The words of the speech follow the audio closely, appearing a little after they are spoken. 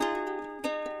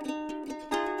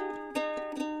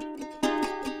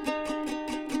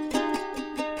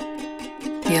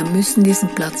Wir müssen diesen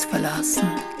Platz verlassen.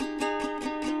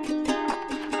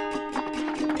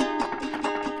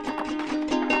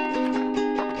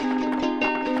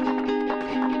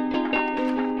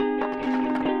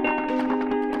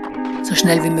 So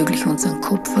schnell wie möglich unseren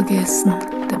Kopf vergessen,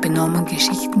 der benommen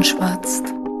Geschichten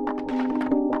schwatzt.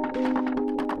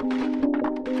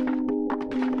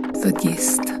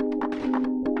 Vergisst.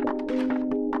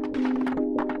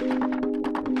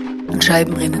 An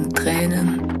Scheiben rinnen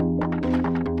Tränen.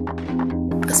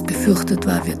 Was befürchtet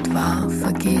war, wird wahr,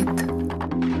 vergeht.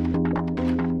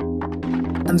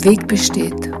 Am Weg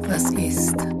besteht, was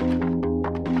ist.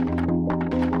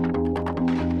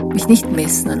 Mich nicht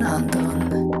messen an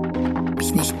anderen,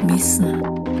 mich nicht missen,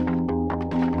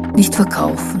 nicht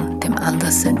verkaufen, dem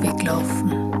Anderssein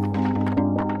weglaufen.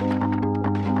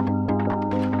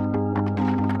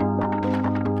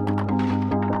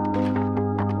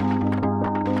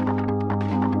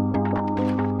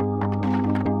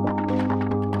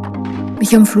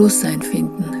 Mich am Fluss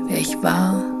einfinden, wer ich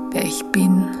war, wer ich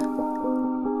bin.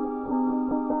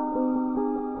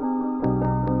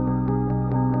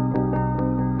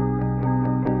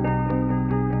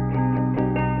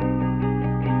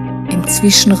 Im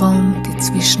Zwischenraum die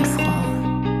Zwischenfrau.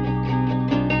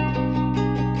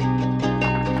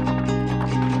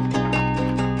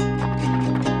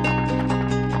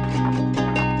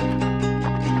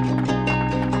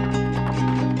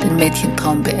 Den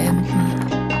Mädchentraum beenden.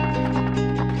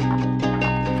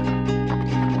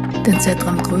 Den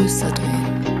Zeitraum größer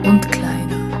drehen und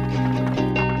kleiner.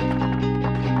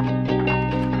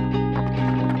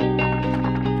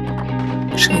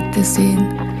 Schritte sehen,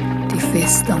 die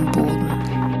fest am Boden.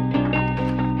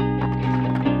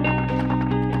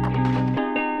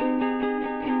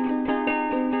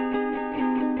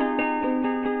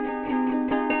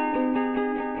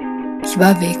 Ich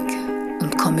war weg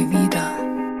und komme wieder.